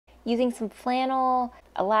Using some flannel,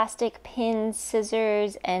 elastic, pins,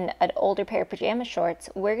 scissors, and an older pair of pajama shorts,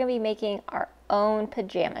 we're going to be making our own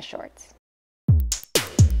pajama shorts.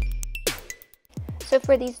 So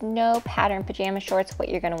for these no pattern pajama shorts, what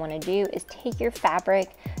you're going to want to do is take your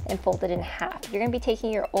fabric and fold it in half. You're going to be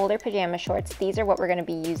taking your older pajama shorts. These are what we're going to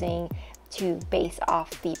be using to base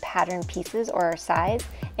off the pattern pieces or our size,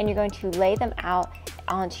 and you're going to lay them out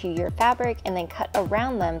onto your fabric and then cut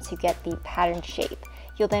around them to get the pattern shape.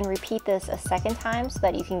 You'll then repeat this a second time so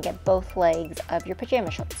that you can get both legs of your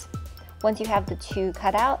pajama shorts. Once you have the two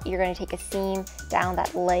cut out, you're going to take a seam down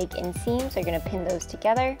that leg inseam, so you're going to pin those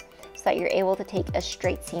together so that you're able to take a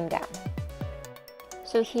straight seam down.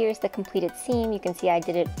 So here's the completed seam. You can see I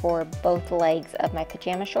did it for both legs of my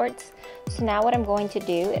pajama shorts. So now what I'm going to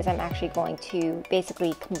do is I'm actually going to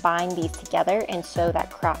basically combine these together and sew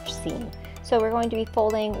that crotch seam. So we're going to be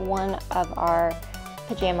folding one of our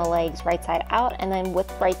pajama legs right side out, and then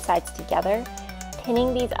with right sides together,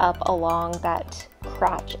 pinning these up along that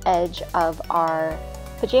crotch edge of our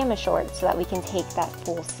pajama shorts so that we can take that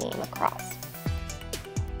full seam across.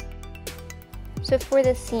 So for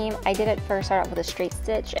this seam, I did at first start off with a straight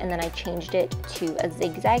stitch, and then I changed it to a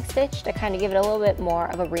zigzag stitch to kind of give it a little bit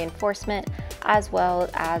more of a reinforcement, as well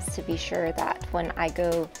as to be sure that when I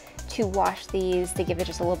go to wash these, to give it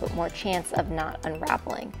just a little bit more chance of not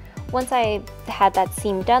unraveling. Once I had that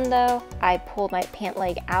seam done though, I pulled my pant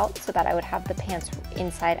leg out so that I would have the pants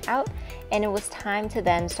inside out, and it was time to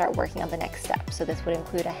then start working on the next step. So this would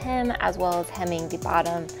include a hem as well as hemming the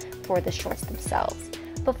bottom for the shorts themselves.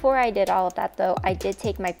 Before I did all of that though, I did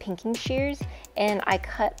take my pinking shears and I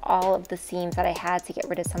cut all of the seams that I had to get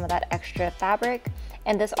rid of some of that extra fabric,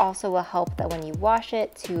 and this also will help that when you wash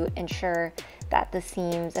it to ensure that the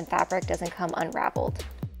seams and fabric doesn't come unraveled.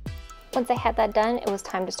 Once I had that done, it was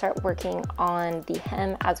time to start working on the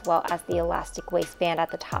hem as well as the elastic waistband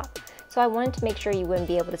at the top. So I wanted to make sure you wouldn't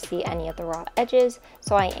be able to see any of the raw edges,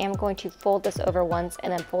 so I am going to fold this over once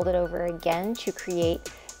and then fold it over again to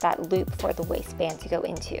create that loop for the waistband to go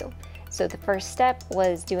into. So the first step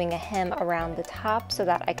was doing a hem around the top so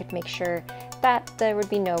that I could make sure that there would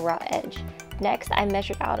be no raw edge. Next, I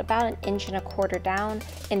measured out about 1.25 inches down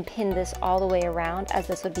and pinned this all the way around, as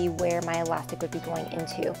this would be where my elastic would be going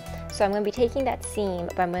into. So I'm going to be taking that seam,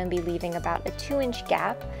 but I'm going to be leaving about a 2-inch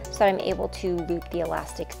gap so that I'm able to loop the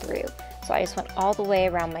elastic through. So I just went all the way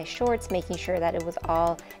around my shorts, making sure that it was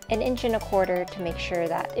all 1.25 inches to make sure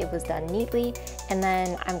that it was done neatly. And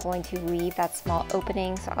then I'm going to leave that small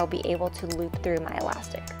opening so I'll be able to loop through my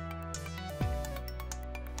elastic.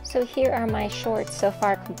 So here are my shorts so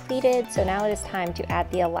far completed. So now it is time to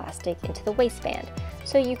add the elastic into the waistband.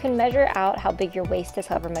 So you can measure out how big your waist is,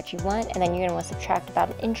 however much you want, and then you're going to want to subtract about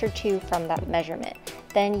 1 inch or 2 from that measurement.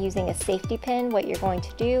 Then using a safety pin, what you're going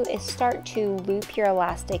to do is start to loop your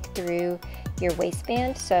elastic through your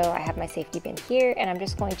waistband. So I have my safety pin here, and I'm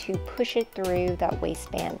just going to push it through that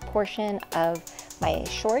waistband portion of my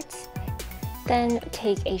shorts. Then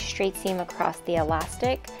take a straight seam across the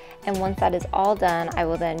elastic, and once that is all done, I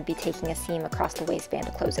will then be taking a seam across the waistband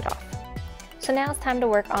to close it off. So now it's time to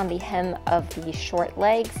work on the hem of the short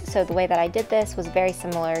legs. So the way that I did this was very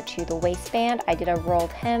similar to the waistband. I did a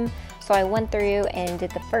rolled hem, so I went through and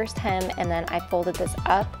did the first hem, and then I folded this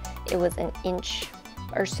up. It was 1 inch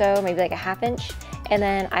or so, maybe like a 1/2 inch, and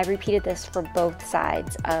then I repeated this for both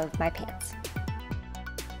sides of my pants.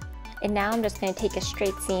 And now I'm just going to take a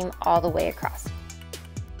straight seam all the way across.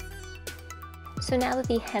 So now that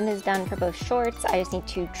the hem is done for both shorts, I just need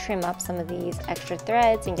to trim up some of these extra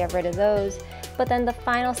threads and get rid of those. But then the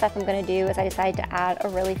final step I'm going to do is I decided to add a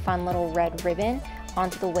really fun little red ribbon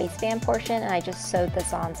onto the waistband portion, and I just sewed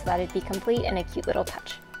this on so that it'd be complete and a cute little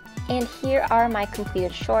touch. And here are my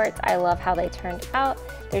completed shorts. I love how they turned out.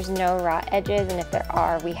 There's no raw edges, and if there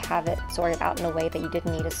are, we have it sorted out in a way that you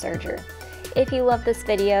didn't need a serger. If you love this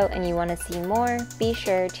video and you want to see more, be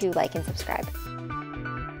sure to like and subscribe.